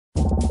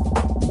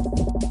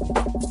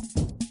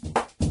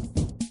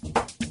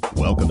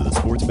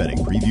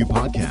betting preview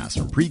podcast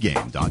from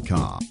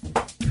pregame.com.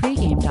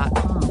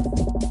 Pregame.com.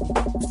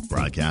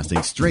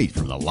 Broadcasting straight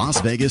from the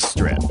Las Vegas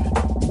Strip.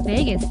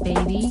 Vegas,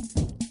 baby.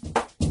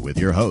 With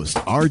your host,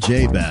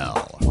 RJ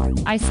Bell.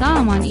 I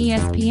saw him on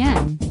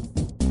ESPN.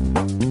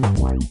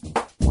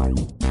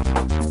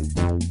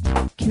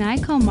 Can I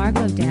call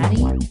Marco Daddy?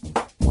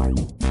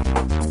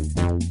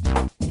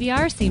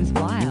 VR seems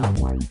wild.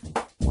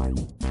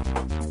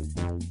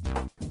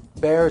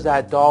 Bears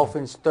at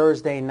Dolphins,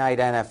 Thursday night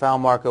NFL.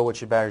 Marco, what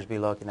should Bears be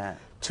looking at?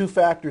 Two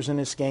factors in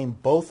this game.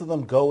 Both of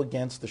them go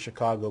against the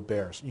Chicago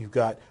Bears. You've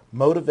got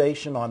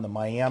motivation on the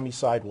Miami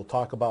side. We'll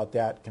talk about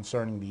that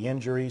concerning the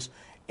injuries.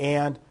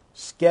 And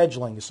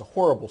scheduling is a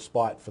horrible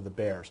spot for the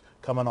Bears.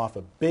 Coming off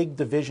a big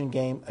division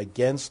game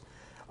against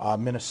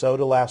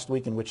Minnesota last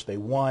week in which they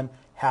won.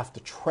 Have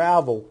to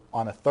travel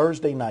on a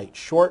Thursday night,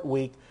 short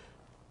week,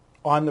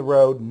 on the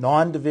road,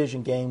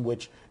 non-division game,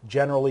 which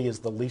generally is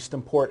the least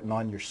important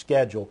on your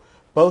schedule.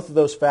 Both of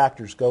those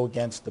factors go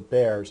against the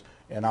Bears,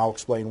 and I'll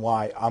explain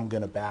why I'm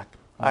going to back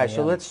Miami. All right,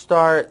 so let's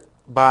start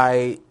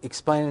by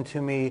explaining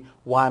to me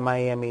why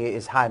Miami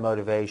is high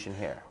motivation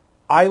here.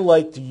 I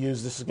like to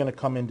use, this is going to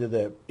come into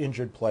the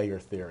injured player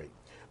theory.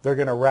 They're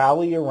going to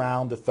rally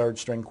around the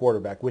third-string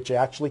quarterback, which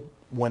actually,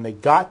 when they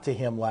got to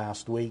him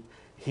last week,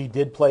 he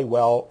did play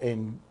well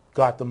and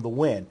got them the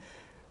win.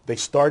 They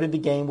started the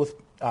game with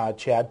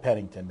Chad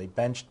Pennington. They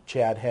benched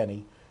Chad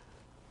Henne.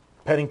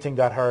 Pennington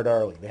got hurt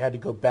early. They had to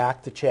go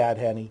back to Chad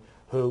Henne,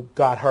 who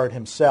got hurt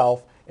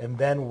himself, and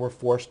then were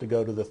forced to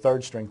go to the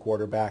third-string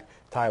quarterback,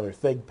 Tyler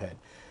Thigpen.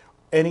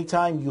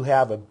 Anytime you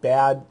have a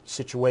bad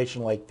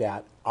situation like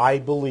that, I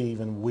believe,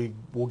 and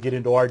we'll get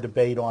into our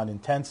debate on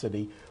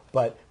intensity,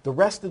 but the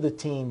rest of the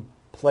team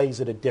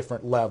plays at a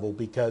different level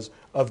because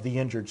of the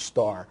injured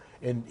star.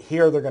 And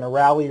here they're going to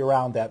rally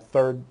around that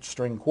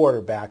third-string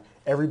quarterback.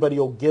 Everybody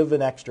will give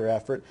an extra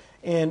effort.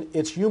 And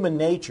it's human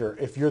nature.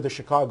 If you're the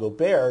Chicago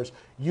Bears,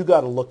 you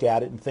got to look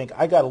at it and think,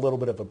 I got a little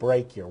bit of a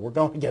break here. We're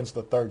going against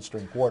the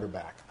third-string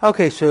quarterback.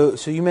 Okay, so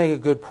you make a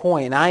good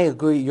point, and I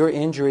agree. Your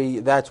injury,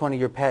 that's one of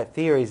your pet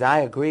theories. I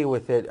agree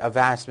with it a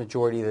vast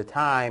majority of the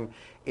time,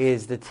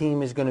 is the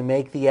team is going to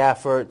make the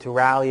effort to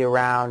rally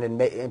around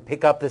and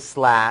pick up the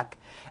slack,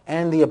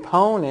 and the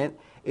opponent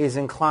is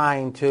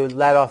inclined to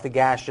let off the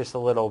gas just a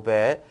little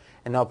bit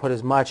and not put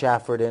as much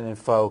effort in and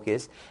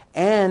focus.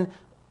 And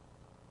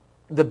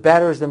the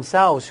bettors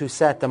themselves who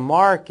set the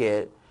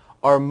market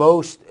are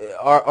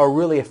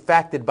really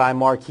affected by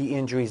marquee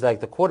injuries like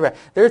the quarterback.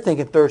 They're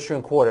thinking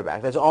third-string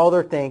quarterback. That's all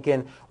they're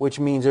thinking, which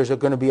means there's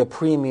going to be a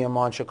premium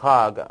on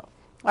Chicago.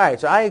 All right,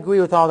 so I agree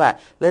with all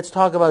that. Let's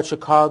talk about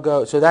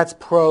Chicago. So that's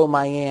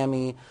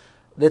pro-Miami.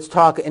 Let's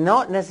talk, and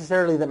not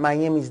necessarily that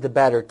Miami's the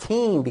better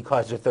team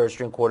because their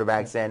third-string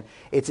quarterback's in.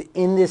 It's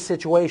in this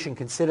situation,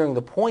 considering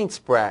the point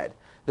spread,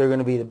 they're going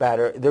to be the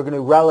better. They're going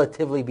to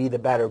relatively be the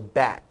better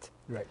bet.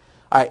 Right.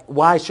 All right,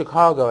 why is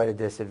Chicago at a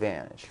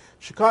disadvantage?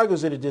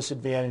 Chicago's at a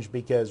disadvantage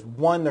because,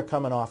 one, they're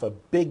coming off a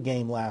big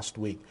game last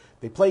week.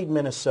 They played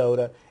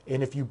Minnesota,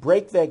 and if you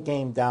break that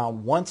game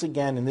down, once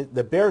again, and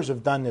the Bears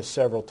have done this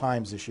several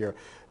times this year,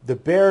 the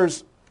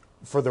Bears,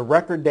 for the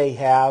record they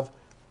have,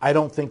 I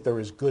don't think they're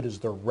as good as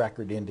their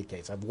record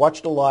indicates. I've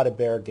watched a lot of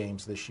Bear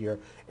games this year,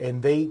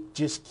 and they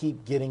just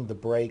keep getting the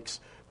breaks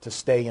to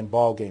stay in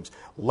ball games.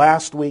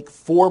 Last week,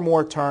 4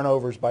 more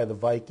turnovers by the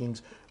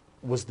Vikings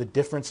was the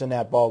difference in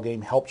that ball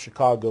game, helped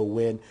Chicago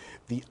win.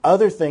 The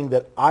other thing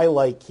that I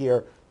like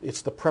here,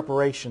 it's the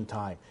preparation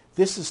time.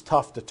 This is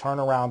tough to turn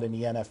around in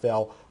the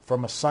NFL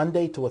from a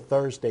Sunday to a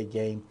Thursday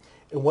game.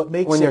 And what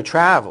makes when you're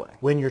traveling.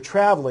 When you're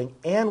traveling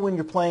and when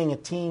you're playing a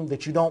team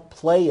that you don't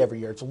play every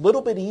year. It's a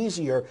little bit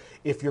easier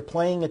if you're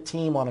playing a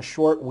team on a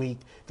short week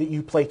that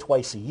you play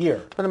twice a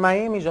year. But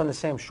Miami's on the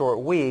same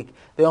short week.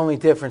 The only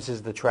difference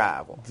is the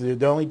travel.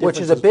 The only difference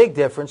which is a big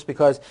difference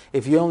because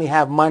if you only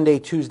have Monday,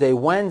 Tuesday,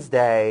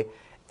 Wednesday,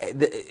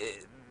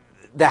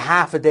 the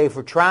half a day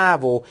for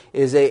travel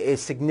is a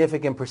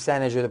significant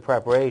percentage of the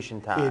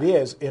preparation time. It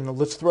is. And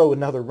let's throw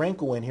another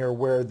wrinkle in here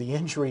where the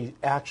injury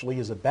actually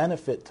is a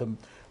benefit to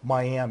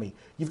Miami.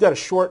 You've got a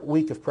short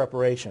week of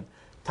preparation.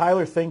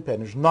 Tyler Thigpen,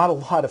 there's not a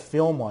lot of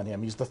film on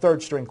him. He's the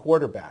third-string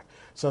quarterback.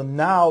 So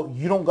now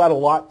you don't got a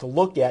lot to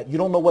look at. You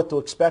don't know what to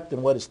expect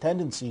and what his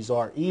tendencies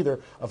are either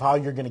of how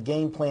you're going to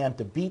game plan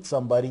to beat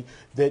somebody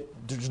that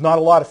there's not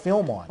a lot of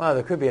film on. Well,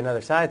 there could be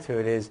another side to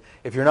it is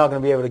if you're not going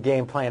to be able to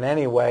game plan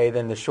anyway,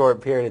 then the short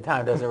period of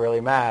time doesn't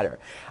really matter.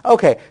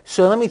 Okay,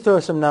 so let me throw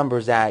some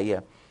numbers at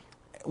you.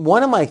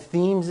 One of my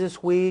themes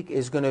this week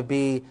is going to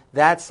be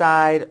that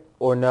side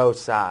or no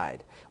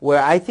side,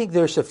 where I think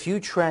there's a few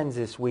trends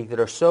this week that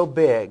are so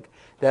big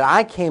that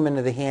I came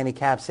into the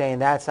handicap saying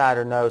that side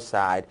or no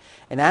side.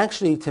 And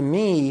actually, to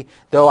me,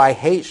 though I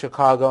hate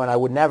Chicago and I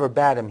would never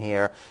bet them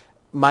here,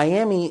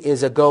 Miami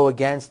is a go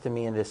against to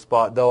me in this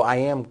spot, though I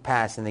am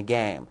passing the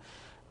game.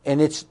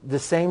 And it's the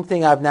same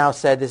thing I've now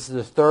said. This is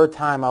the third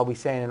time I'll be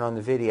saying it on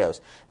the videos.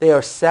 They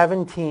are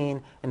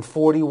 17 and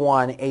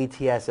 41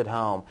 ATS at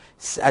home.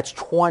 That's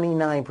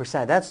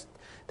 29%.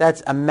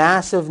 That's a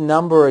massive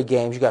number of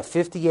games. You got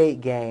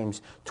 58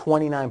 games,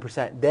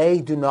 29%.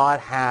 They do not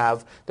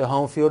have the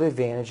home field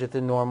advantage that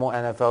the normal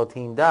NFL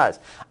team does.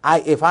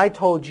 If I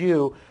told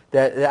you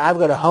that I've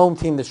got a home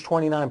team that's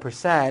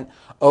 29%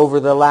 over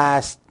the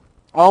last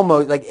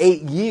almost like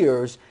 8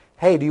 years,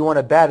 hey, do you want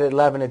to bet at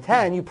 11 and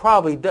 10? You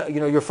probably do.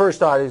 Your first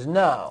thought is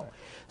no.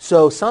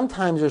 So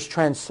sometimes there's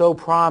trends so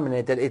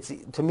prominent that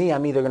to me,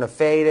 I'm either going to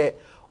fade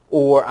it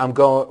or I'm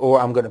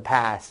going to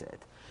pass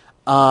it.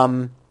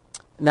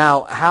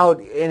 Now,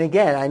 and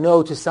again, I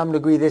know to some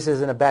degree this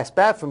isn't a best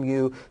bet from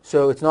you,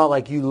 so it's not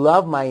like you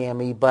love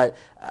Miami, but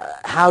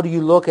how do you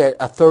look at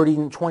a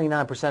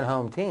 29%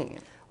 home team?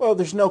 Well,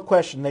 there's no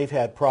question they've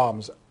had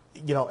problems,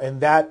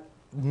 and that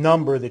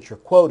number that you're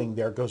quoting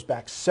there goes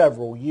back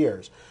several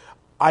years.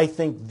 I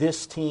think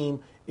this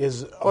team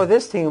is...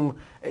 this team,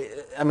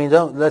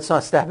 let's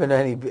not step into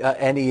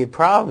any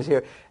problems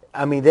here.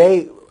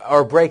 They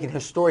are breaking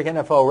historic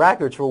NFL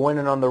records for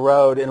winning on the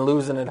road and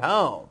losing at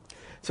home.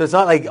 So it's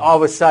not like all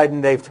of a sudden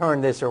they've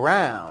turned this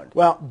around.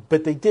 Well,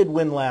 but they did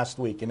win last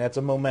week, and that's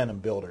a momentum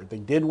builder. They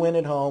did win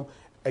at home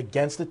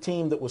against a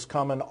team that was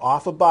coming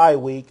off a bye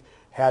week,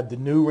 had the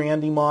new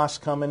Randy Moss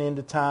coming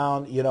into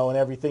town, and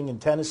everything. In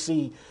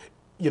Tennessee,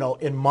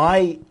 in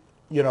my,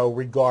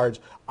 regards,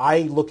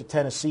 I look at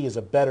Tennessee as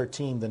a better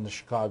team than the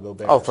Chicago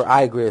Bears.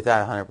 I agree with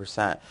that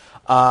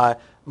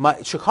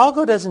 100%.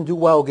 Chicago doesn't do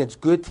well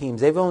against good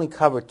teams. They've only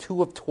covered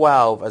 2 of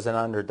 12 as an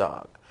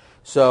underdog.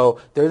 So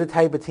they're the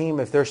type of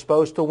team, if they're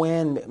supposed to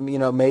win,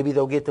 maybe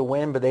they'll get the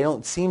win, but they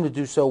don't seem to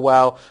do so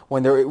well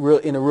when they're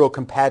in a real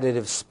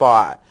competitive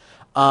spot.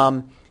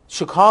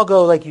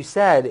 Chicago, like you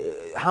said,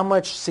 how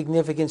much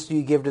significance do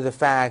you give to the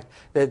fact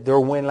that their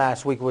win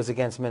last week was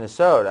against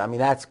Minnesota?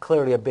 That's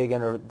clearly a big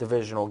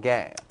interdivisional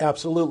game.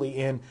 Absolutely,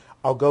 and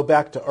I'll go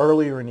back to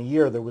earlier in the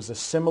year. There was a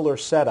similar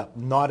setup,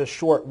 not a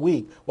short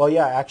week. Well,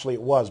 yeah, actually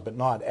it was, but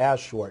not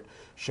as short.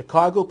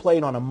 Chicago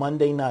played on a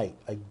Monday night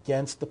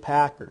against the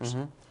Packers.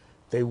 Mm-hmm.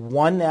 They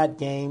won that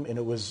game, and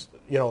it was,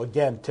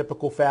 again,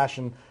 typical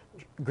fashion.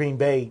 Green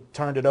Bay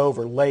turned it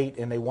over late,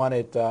 and they won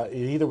it. It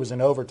either was in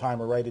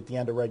overtime or right at the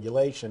end of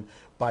regulation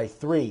by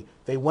 3.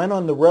 They went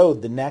on the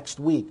road the next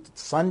week,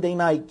 Sunday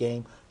night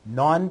game,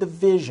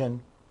 non-division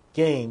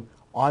game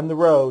on the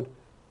road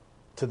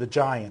to the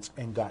Giants,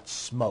 and got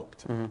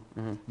smoked. Mm-hmm,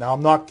 mm-hmm. Now,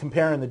 I'm not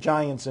comparing the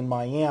Giants in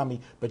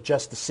Miami, but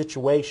just the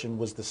situation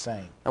was the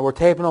same. And we're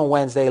taping on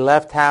Wednesday.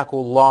 Left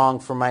tackle Long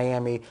for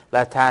Miami.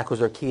 Left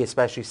tackles are key,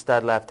 especially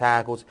stud left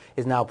tackles.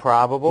 Is now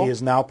probable? He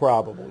is now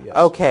probable, yes.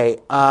 Okay.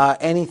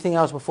 Anything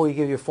else before you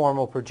give your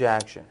formal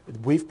projection?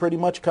 We've pretty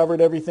much covered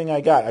everything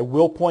I got. I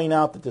will point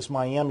out that this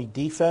Miami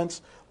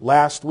defense,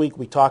 last week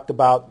we talked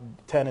about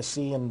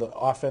Tennessee and the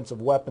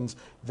offensive weapons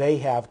they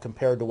have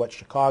compared to what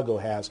Chicago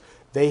has.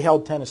 They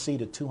held Tennessee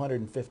to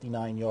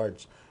 259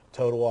 yards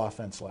total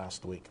offense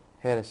last week.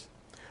 Hit us.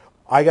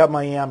 I got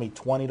Miami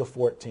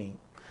 20-14.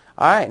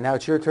 All right, now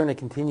it's your turn to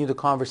continue the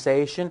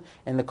conversation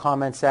in the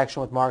comment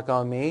section with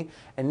Marco and me.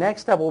 And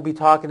next up, we'll be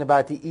talking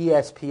about the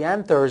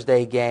ESPN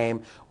Thursday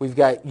game. We've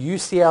got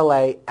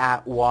UCLA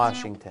at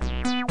Washington.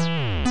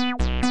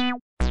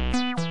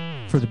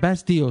 For the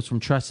best deals from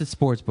trusted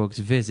sportsbooks,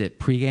 visit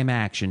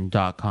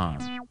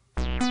pregameaction.com.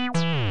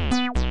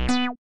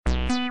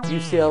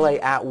 UCLA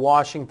at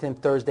Washington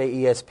Thursday,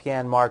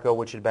 ESPN. Marco,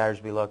 what should Bears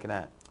be looking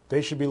at?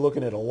 They should be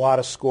looking at a lot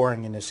of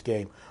scoring in this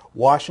game.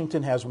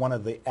 Washington has one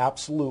of the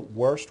absolute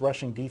worst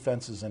rushing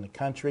defenses in the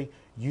country.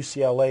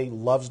 UCLA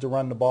loves to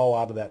run the ball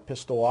out of that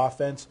pistol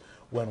offense.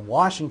 When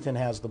Washington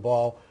has the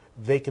ball,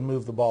 they can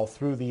move the ball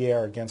through the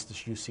air against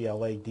this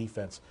UCLA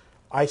defense.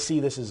 I see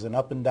this as an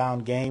up-and-down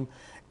game,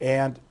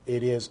 and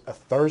it is a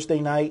Thursday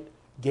night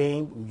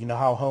game. You know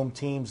how home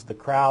teams, the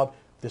crowd,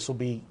 this will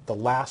be the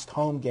last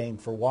home game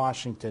for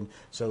Washington,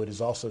 so it is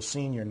also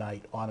senior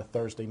night on a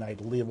Thursday night,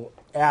 a little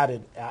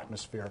added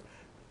atmosphere.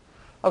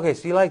 Okay,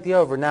 so you like the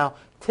over. Now,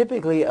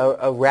 typically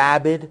a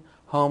rabid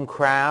home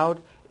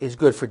crowd is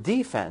good for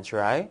defense,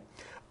 right?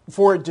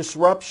 For a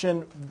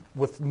disruption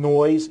with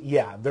noise,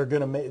 yeah, they're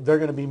going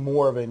to be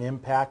more of an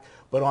impact.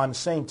 But on the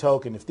same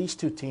token, if these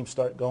two teams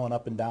start going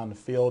up and down the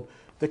field,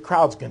 the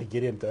crowd's going to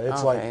get into it.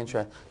 It's okay,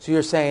 interesting. So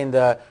you're saying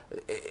the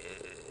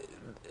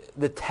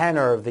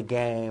tenor of the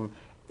game,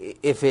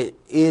 if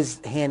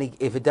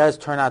it does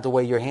turn out the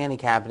way you're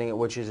handicapping it,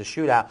 which is a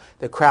shootout,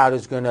 the crowd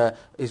is going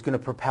to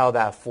propel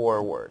that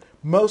forward.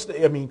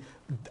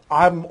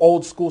 I'm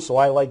old school, so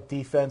I like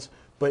defense.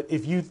 But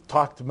if you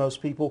talk to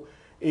most people,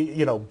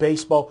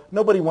 baseball,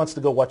 nobody wants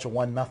to go watch a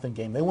 1-0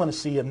 game. They want to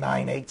see a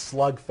 9-8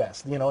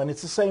 slugfest. And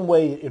it's the same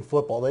way in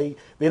football. They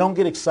don't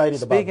get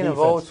excited about defense. Speaking of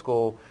old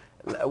school,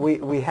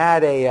 we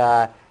had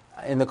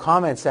in the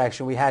comment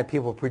section, we had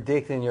people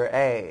predicting your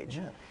age.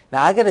 Yeah.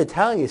 Now, I got to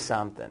tell you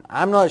something.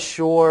 I'm not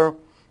sure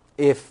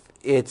if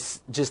it's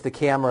just the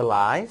camera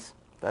lies.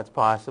 That's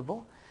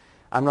possible.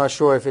 I'm not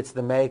sure if it's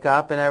the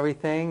makeup and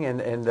everything,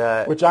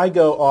 and which I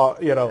go, oh,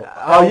 you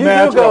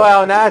do go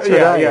out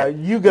natural. Yeah,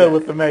 you go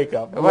with the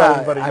makeup. Well,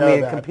 everybody know I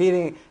mean, that.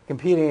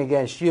 competing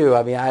against you.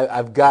 I mean,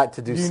 I've got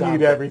to do something. You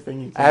need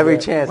everything you can. Every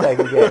get. chance I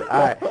can get. All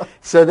right.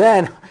 So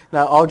then,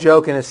 now all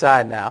joking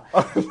aside, now.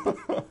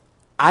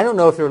 I don't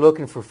know if they're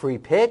looking for free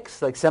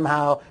picks, like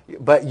somehow,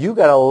 but you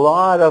got a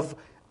lot of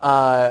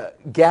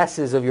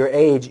guesses of your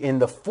age in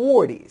the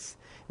 40s.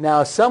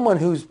 Now, someone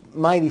who's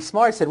mighty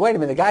smart said, wait a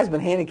minute, the guy's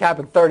been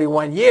handicapping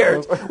 31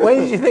 years. When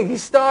did you think he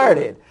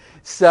started?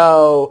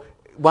 So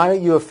why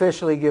don't you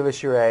officially give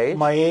us your age?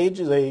 My age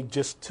is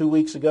just 2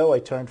 weeks ago, I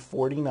turned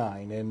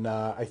 49, and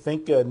I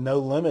think No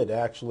Limit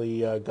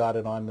actually got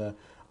it on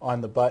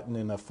the button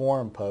in a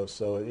forum post,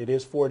 so it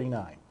is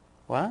 49.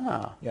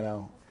 Wow.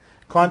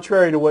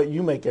 Contrary to what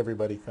you make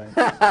everybody think.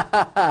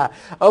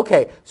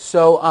 Okay,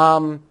 so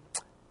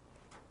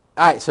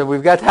all right, so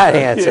we've got that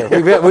answer.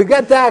 We've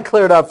got that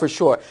cleared up for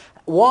sure.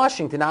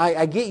 Washington,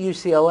 I get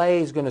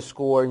UCLA is going to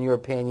score, in your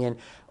opinion.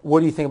 What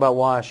do you think about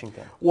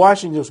Washington?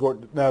 Washington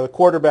scored. Now, the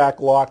quarterback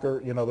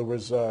Locker, there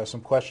was some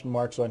question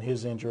marks on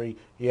his injury.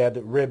 He had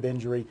a rib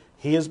injury.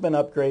 He has been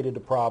upgraded to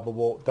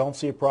probable. Don't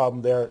see a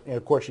problem there. And,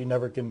 of course, you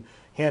never can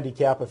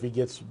handicap if he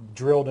gets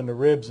drilled in the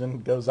ribs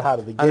and goes out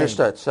of the game.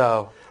 Understood.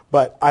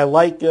 But I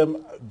like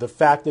him, the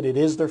fact that it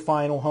is their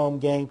final home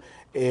game,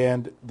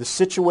 and the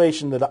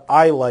situation that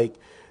I like.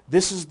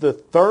 This is the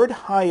third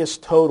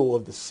highest total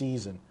of the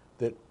season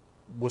that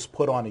was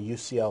put on a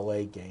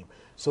UCLA game.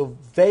 So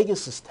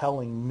Vegas is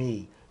telling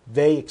me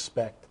they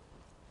expect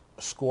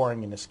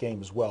scoring in this game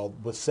as well,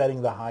 with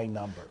setting the high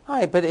number. All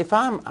right, but if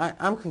I'm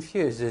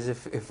confused, is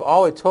if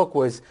all it took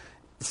was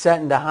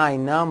setting the high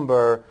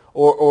number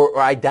or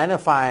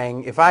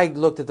identifying, if I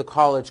looked at the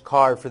college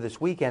card for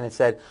this weekend and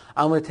said,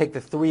 I'm going to take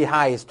the three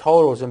highest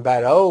totals and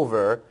bet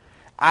over,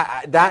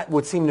 that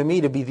would seem to me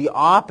to be the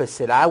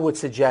opposite. I would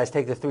suggest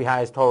take the three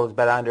highest totals,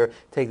 bet under,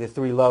 take the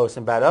three lowest,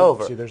 and bet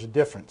over. See, there's a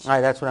difference. All right,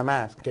 that's what I'm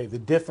asking. Okay, the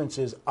difference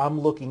is I'm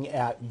looking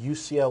at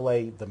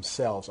UCLA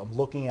themselves. I'm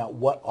looking at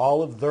what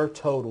all of their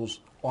totals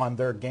on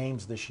their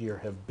games this year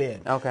have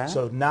been. Okay.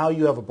 So now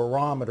you have a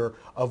barometer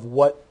of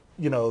what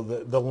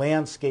the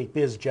landscape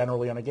is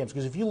generally on a game.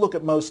 Because if you look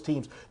at most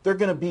teams, they're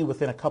going to be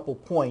within a couple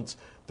points,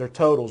 their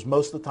totals,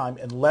 most of the time,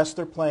 unless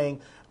they're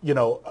playing,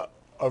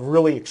 a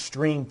really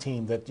extreme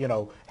team that,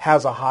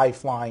 has a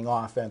high-flying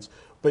offense.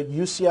 But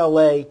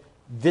UCLA,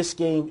 this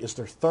game is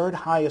their third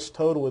highest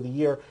total of the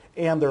year,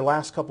 and their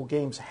last couple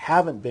games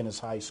haven't been as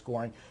high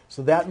scoring.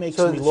 So that makes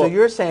me look. So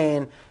you're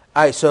saying,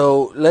 all right,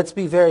 so let's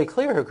be very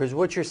clear here, because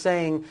what you're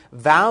saying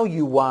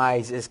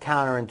value-wise is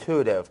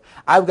counterintuitive.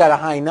 I've got a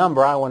high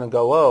number I want to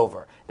go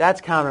over. That's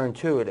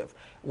counterintuitive.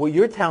 What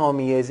you're telling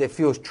me is it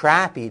feels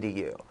trappy to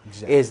you,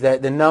 exactly. Is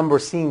that the number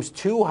seems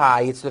too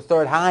high. It's the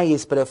third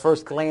highest, but at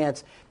first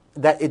glance,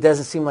 that it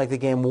doesn't seem like the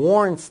game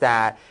warrants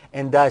that,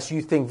 and thus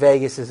you think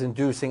Vegas is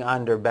inducing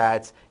under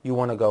bets. You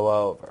want to go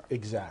over.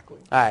 Exactly.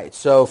 All right.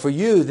 So for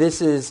you,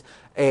 this is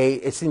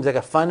it seems like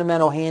a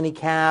fundamental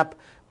handicap,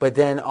 but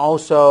then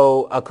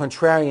also a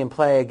contrarian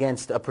play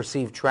against a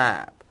perceived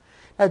trap.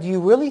 Now, do you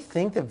really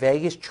think that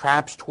Vegas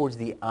traps towards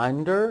the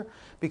under?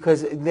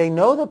 Because they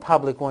know the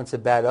public wants to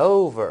bet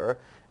over.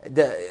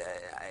 The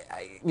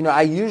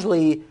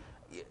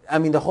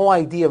whole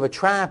idea of a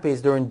trap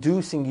is they're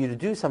inducing you to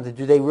do something.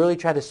 Do they really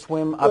try to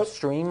swim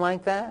upstream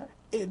like that?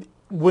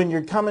 When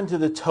you're coming to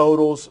the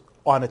totals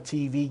on a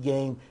TV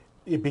game,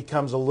 it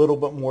becomes a little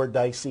bit more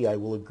dicey. I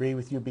will agree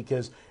with you,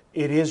 because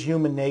it is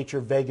human nature.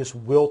 Vegas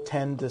will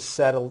tend to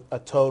set a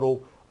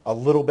total a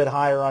little bit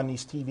higher on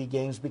these TV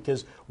games,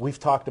 because we've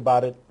talked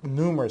about it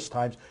numerous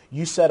times.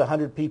 You set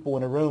 100 people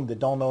in a room that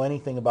don't know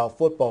anything about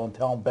football and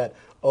tell them bet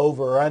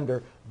over or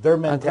under, their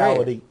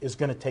mentality is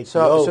going to take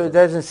the over. So it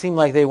doesn't seem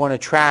like they want to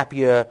trap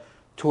you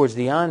towards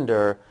the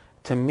under,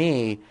 to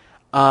me.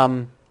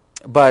 Again.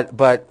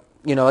 But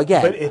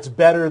it's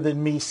better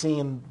than me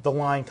seeing the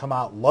line come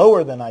out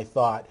lower than I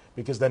thought,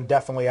 because then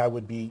definitely I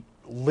would be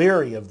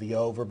leery of the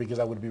over, because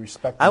I would be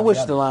respecting I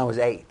wish the line was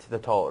 8, the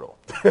total.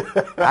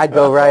 I'd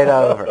go right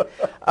over.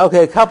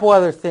 Okay, a couple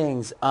other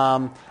things.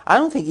 I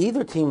don't think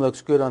either team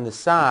looks good on the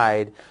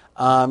side.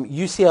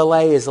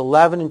 UCLA is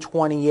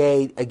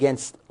 11-28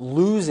 against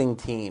losing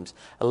teams.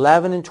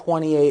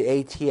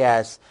 11-28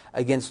 ATS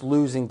against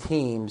losing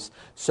teams.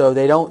 So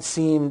they don't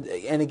seem,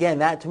 and again,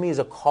 that to me is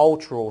a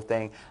cultural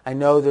thing. I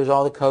know there's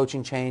all the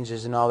coaching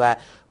changes and all that,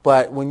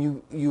 but when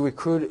you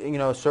recruit,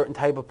 a certain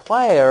type of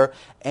player,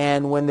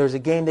 and when there's a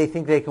game they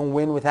think they can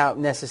win without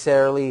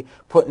necessarily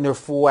putting their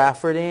full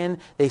effort in,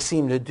 they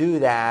seem to do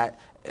that.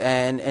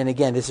 And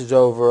again, this is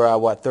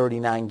over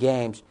 39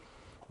 games.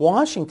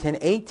 Washington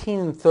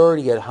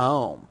 18-30 at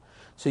home.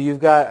 So you've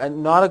got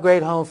not a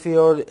great home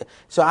field.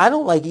 So I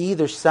don't like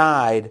either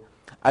side.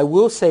 I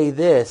will say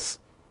this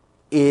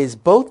is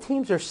both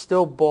teams are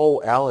still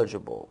bowl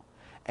eligible.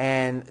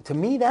 And to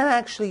me, that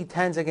actually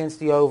tends against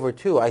the over,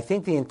 too. I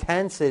think the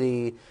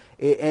intensity,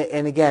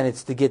 and again,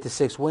 it's to get to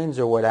 6 wins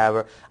or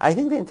whatever, I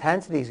think the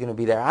intensity is going to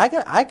be there. I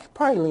could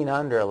probably lean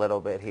under a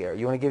little bit here.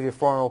 You want to give your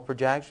formal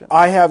projection?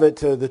 I have it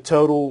to the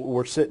total.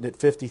 We're sitting at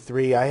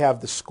 53. I have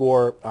the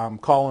score. I'm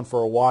calling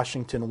for a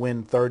Washington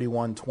win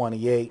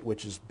 31-28,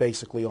 which is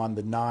basically on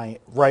the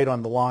right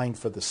on the line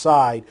for the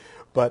side,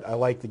 but I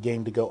like the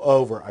game to go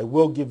over. I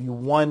will give you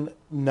one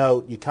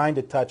note. You kind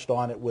of touched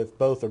on it with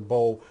both are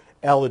bowl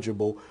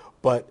eligible,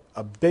 but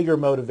a bigger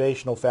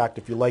motivational fact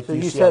if you like so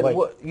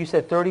UCLA. You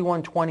said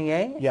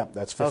 31-28? Yeah,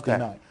 that's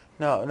 59. Okay.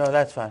 No,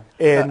 that's fine.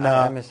 And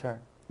I misheard.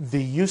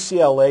 The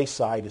UCLA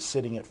side is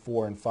sitting at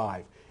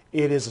 4-5.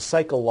 It is a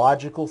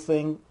psychological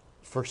thing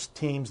for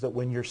teams that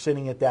when you're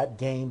sitting at that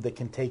game that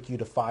can take you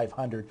to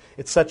 500,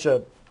 it's such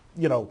a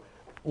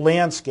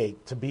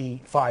landscape to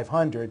be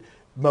 500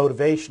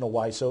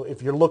 motivational-wise. So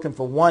if you're looking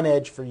for one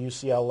edge for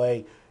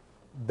UCLA,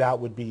 that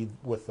would be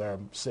with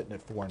sitting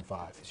at 4-5.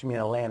 So you mean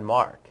a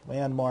landmark?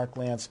 Landmark,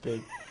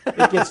 landscape.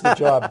 It gets the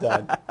job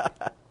done.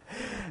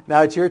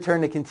 Now it's your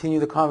turn to continue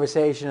the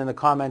conversation in the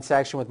comment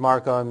section with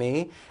Marco and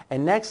me.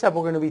 And next up,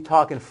 we're going to be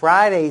talking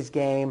Friday's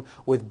game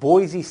with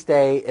Boise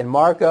State. And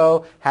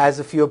Marco has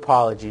a few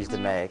apologies to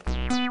make.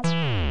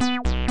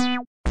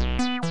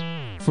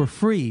 For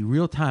free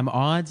real-time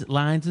odds,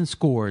 lines, and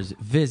scores,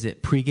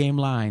 visit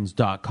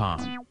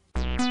pregamelines.com.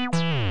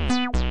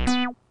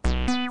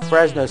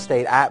 Fresno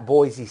State at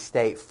Boise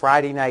State,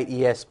 Friday night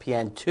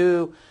ESPN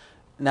 2.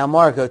 Now,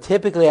 Marco,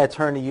 typically I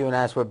turn to you and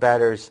ask what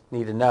bettors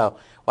need to know.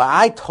 Well,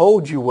 I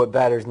told you what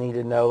bettors need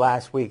to know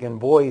last week in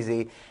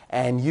Boise,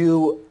 and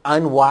you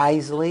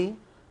unwisely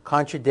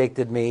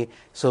contradicted me,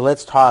 so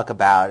let's talk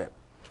about it.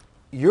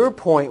 Your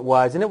point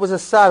was, and it was a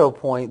subtle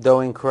point, though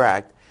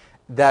incorrect,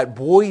 that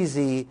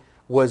Boise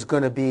was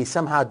going to be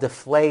somehow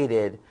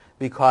deflated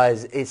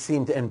because it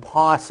seemed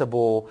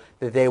impossible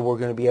that they were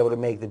going to be able to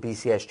make the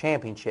BCS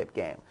championship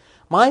game.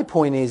 My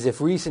point is, if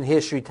recent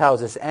history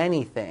tells us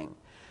anything,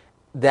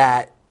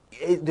 that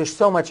there's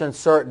so much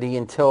uncertainty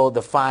until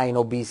the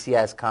final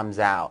BCS comes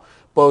out,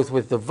 both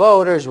with the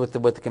voters, with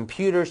what the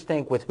computers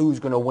think, with who's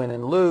going to win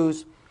and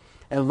lose.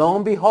 And lo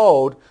and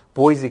behold,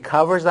 Boise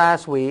covers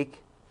last week,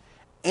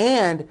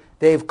 and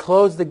they've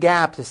closed the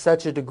gap to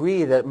such a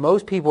degree that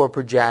most people are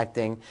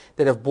projecting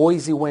that if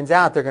Boise wins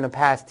out, they're going to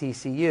pass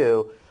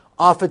TCU,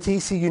 off of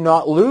TCU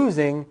not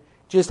losing,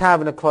 just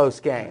having a close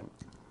game.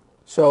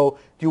 So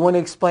do you want to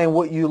explain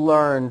what you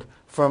learned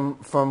from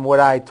what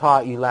I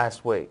taught you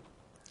last week?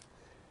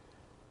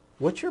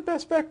 What's your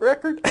best bet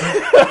record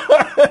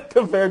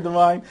compared to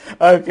mine?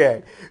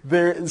 Okay.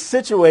 The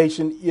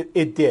situation,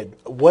 it did.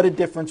 What a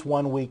difference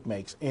 1 week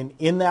makes. And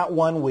in that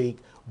 1 week,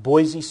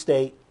 Boise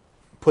State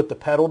put the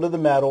pedal to the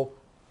metal,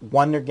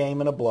 won their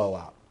game in a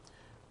blowout.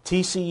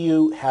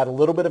 TCU had a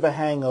little bit of a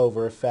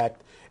hangover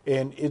effect,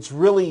 and it's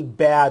really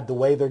bad the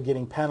way they're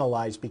getting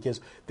penalized because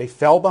they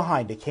fell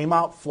behind. They came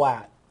out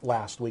flat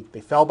last week.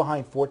 They fell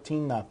behind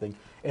 14-0,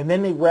 and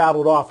then they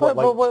rattled off.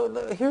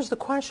 But here's the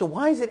question.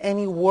 Why is it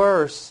any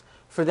worse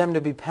for them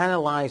to be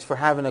penalized for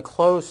having a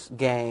close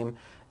game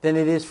than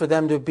it is for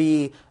them to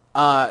be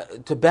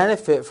to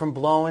benefit from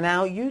blowing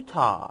out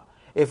Utah?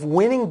 If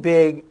winning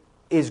big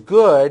is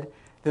good,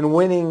 then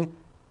winning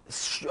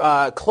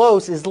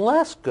close is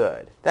less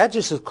good. That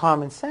just is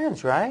common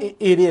sense, right?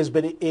 It is,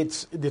 but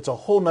it's a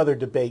whole nother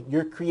debate.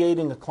 You're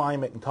creating a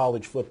climate in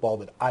college football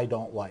that I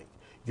don't like.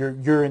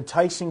 You're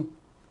enticing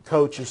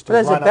coaches to run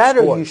up scores. But as a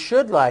bettor, you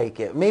should like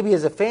it. Maybe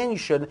as a fan you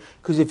shouldn't,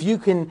 because if you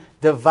can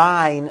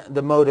divine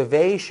the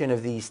motivation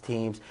of these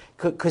teams,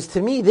 because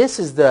to me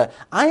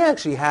I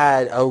actually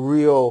had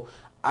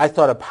I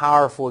thought a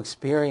powerful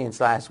experience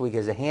last week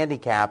as a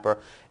handicapper,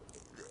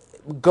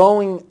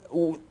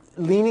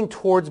 leaning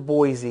towards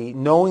Boise,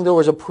 knowing there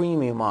was a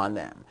premium on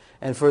them.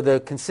 And for the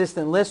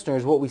consistent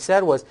listeners, what we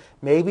said was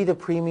maybe the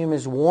premium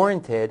is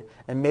warranted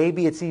and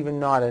maybe it's even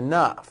not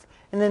enough.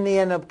 And then they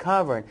end up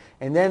covering.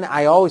 And then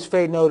I always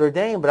fade Notre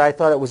Dame, but I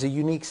thought it was a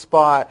unique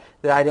spot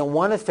that I didn't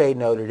want to fade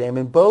Notre Dame.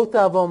 And both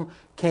of them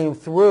came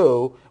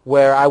through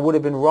where I would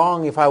have been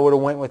wrong if I would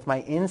have went with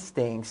my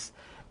instincts.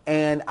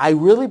 And I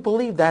really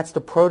believe that's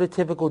the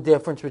prototypical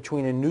difference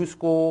between a new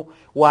school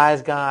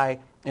wise guy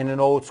and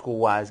an old school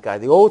wise guy.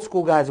 The old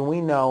school guys, and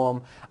we know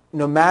them,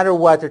 no matter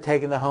what, they're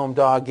taking the home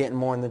dog, getting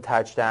more than the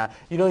touchdown.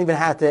 You don't even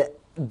have to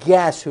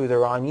guess who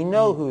they're on. You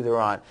know who they're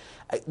on.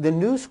 The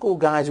new school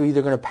guys are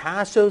either going to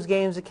pass those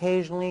games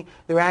occasionally,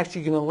 they're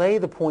actually going to lay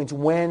the points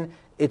when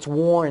it's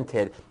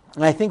warranted.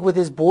 And I think with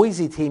this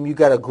Boise team, you've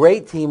got a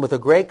great team with a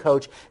great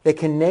coach that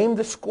can name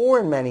the score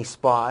in many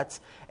spots.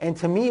 And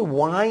to me,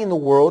 why in the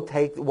world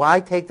take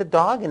the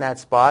dog in that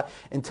spot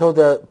until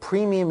the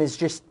premium is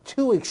just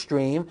too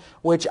extreme,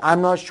 which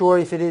I'm not sure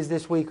if it is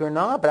this week or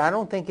not, but I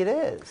don't think it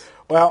is.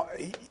 Well,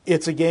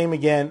 it's a game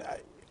again.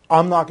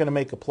 I'm not going to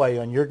make a play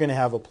on. You're going to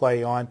have a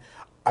play on.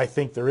 I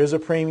think there is a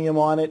premium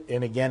on it.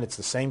 And again, it's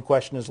the same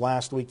question as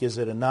last week. Is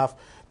it enough?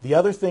 The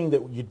other thing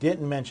that you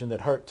didn't mention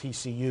that hurt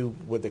TCU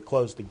with it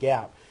closed the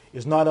gap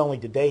is not only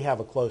did they have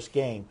a close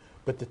game,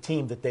 but the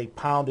team that they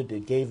pounded,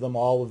 it gave them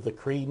all of the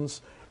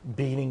credence.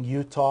 beating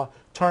Utah,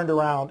 turned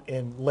around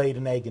and laid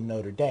an egg in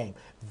Notre Dame.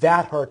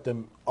 That hurt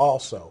them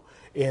also.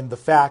 And the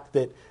fact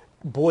that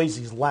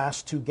Boise's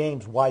last 2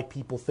 games, why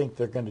people think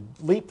they're going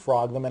to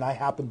leapfrog them, and I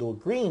happen to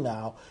agree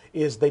now,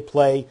 is they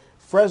play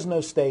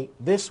Fresno State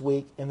this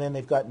week, and then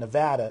they've got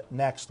Nevada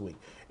next week.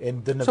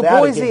 And the Nevada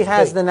so Boise game's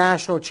has big. the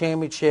national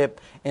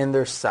championship in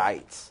their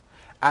sights.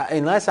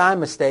 Unless I'm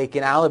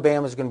mistaken,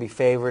 Alabama's going to be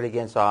favored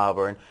against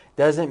Auburn.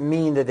 Doesn't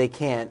mean that they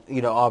can't,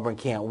 Auburn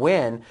can't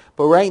win.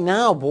 But right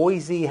now,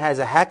 Boise has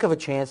a heck of a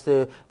chance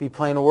to be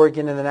playing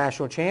Oregon in the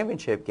national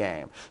championship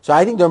game. So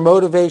I think their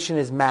motivation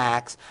is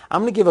max.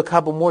 I'm going to give a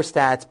couple more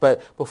stats,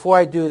 but before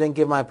I do, then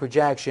give my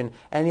projection.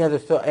 Any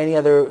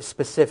other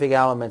specific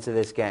elements of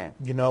this game?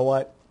 You know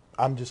what?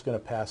 I'm just going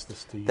to pass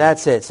this to you.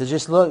 That's it. So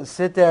just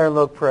sit there and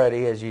look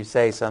pretty, as you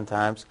say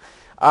sometimes.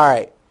 All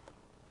right.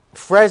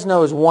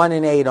 Fresno is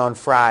 1-8 on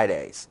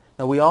Fridays.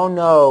 Now, we all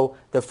know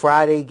the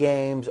Friday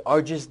games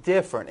are just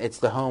different. It's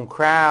the home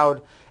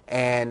crowd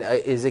and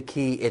is a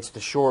key. It's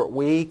the short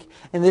week.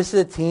 And this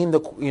is a team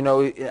that,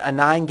 a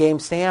 9-game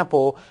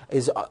sample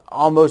is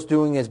almost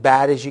doing as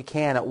bad as you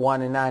can at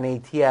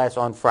 1-9 ATS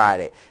on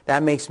Friday.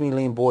 That makes me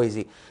lean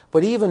Boise.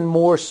 But even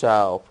more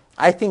so,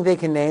 I think they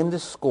can name the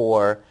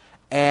score.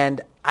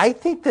 And I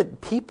think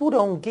that people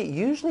don't get,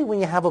 usually when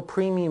you have a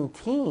premium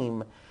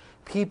team,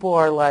 people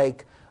are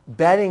like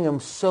betting them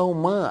so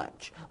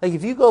much. Like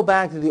if you go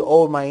back to the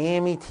old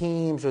Miami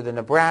teams or the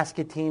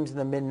Nebraska teams in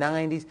the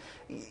mid-'90s,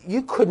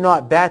 you could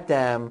not bet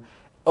them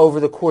over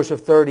the course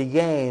of 30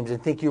 games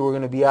and think you were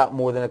going to be up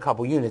more than a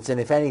couple units, and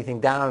if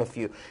anything, down a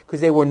few, because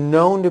they were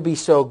known to be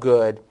so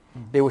good.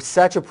 They were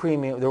such a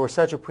premium. There was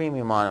such a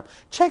premium on them.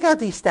 Check out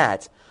these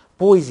stats.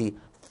 Boise,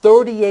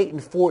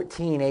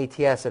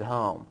 38-14 ATS at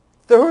home.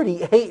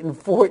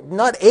 38-14,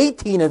 not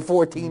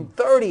 18-14,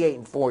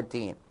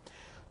 38-14.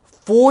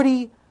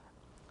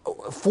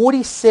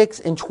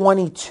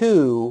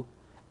 46-22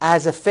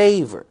 as a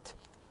favorite.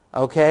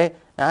 Okay?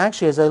 Now,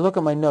 actually, as I look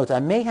at my notes,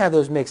 I may have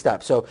those mixed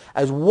up. So,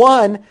 as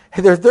one,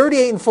 their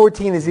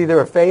 38-14 is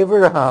either a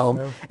favorite at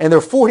home, and their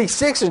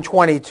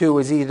 46-22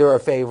 is either a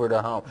favorite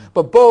at home.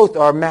 But both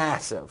are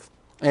massive,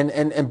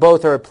 and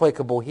both are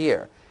applicable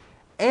here.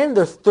 And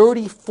they're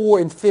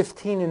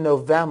 34-15 in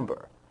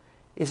November.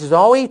 This is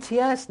all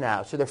ATS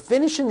now, so they're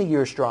finishing the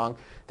year strong.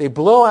 They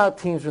blow out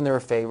teams when they're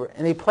a favorite,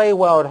 and they play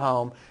well at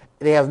home.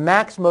 They have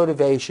max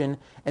motivation,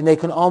 and they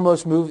can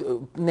almost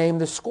name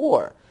the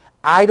score.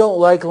 I don't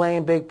like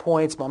laying big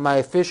points, but my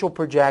official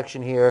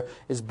projection here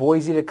is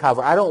Boise to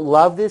cover. I don't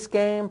love this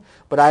game,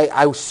 but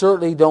I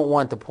certainly don't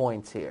want the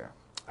points here.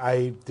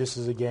 This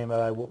is a game that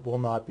I will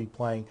not be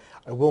playing.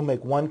 I will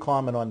make one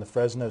comment on the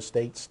Fresno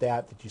State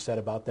stat that you said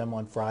about them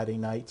on Friday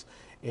nights.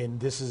 And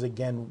this is,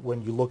 again,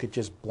 when you look at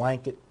just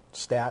blanket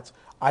stats,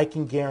 I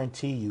can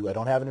guarantee you, I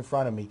don't have it in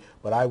front of me,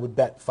 but I would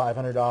bet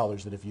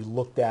 $500 that if you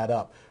look that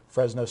up,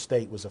 Fresno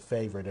State was a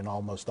favorite in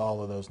almost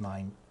all of those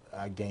 9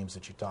 games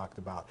that you talked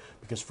about,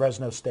 because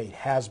Fresno State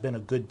has been a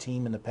good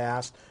team in the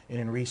past and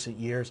in recent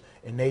years,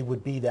 and they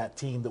would be that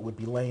team that would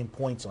be laying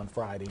points on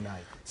Friday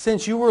night.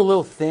 Since you were a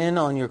little thin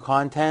on your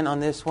content on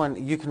this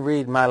one, you can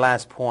read my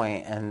last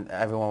point and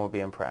everyone will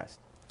be impressed.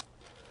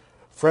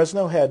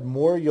 Fresno had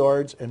more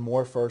yards and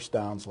more first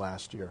downs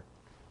last year.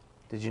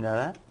 Did you know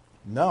that?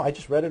 No, I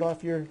just read it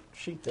off your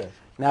sheet there.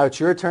 Now it's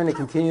your turn to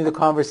continue the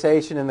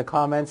conversation in the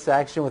comments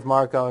section with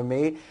Marco and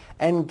me.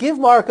 And give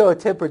Marco a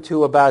tip or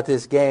two about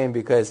this game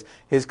because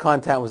his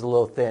content was a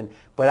little thin.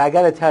 But I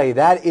got to tell you,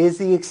 that is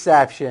the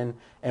exception,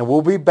 and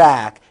we'll be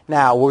back.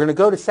 Now, we're going to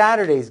go to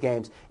Saturday's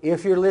games.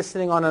 If you're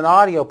listening on an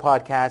audio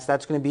podcast,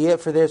 that's going to be it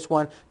for this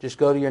one. Just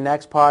go to your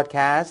next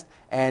podcast,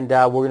 and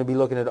we're going to be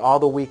looking at all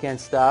the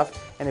weekend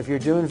stuff. And if you're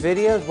doing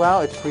videos,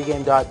 well, it's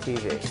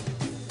pregame.tv.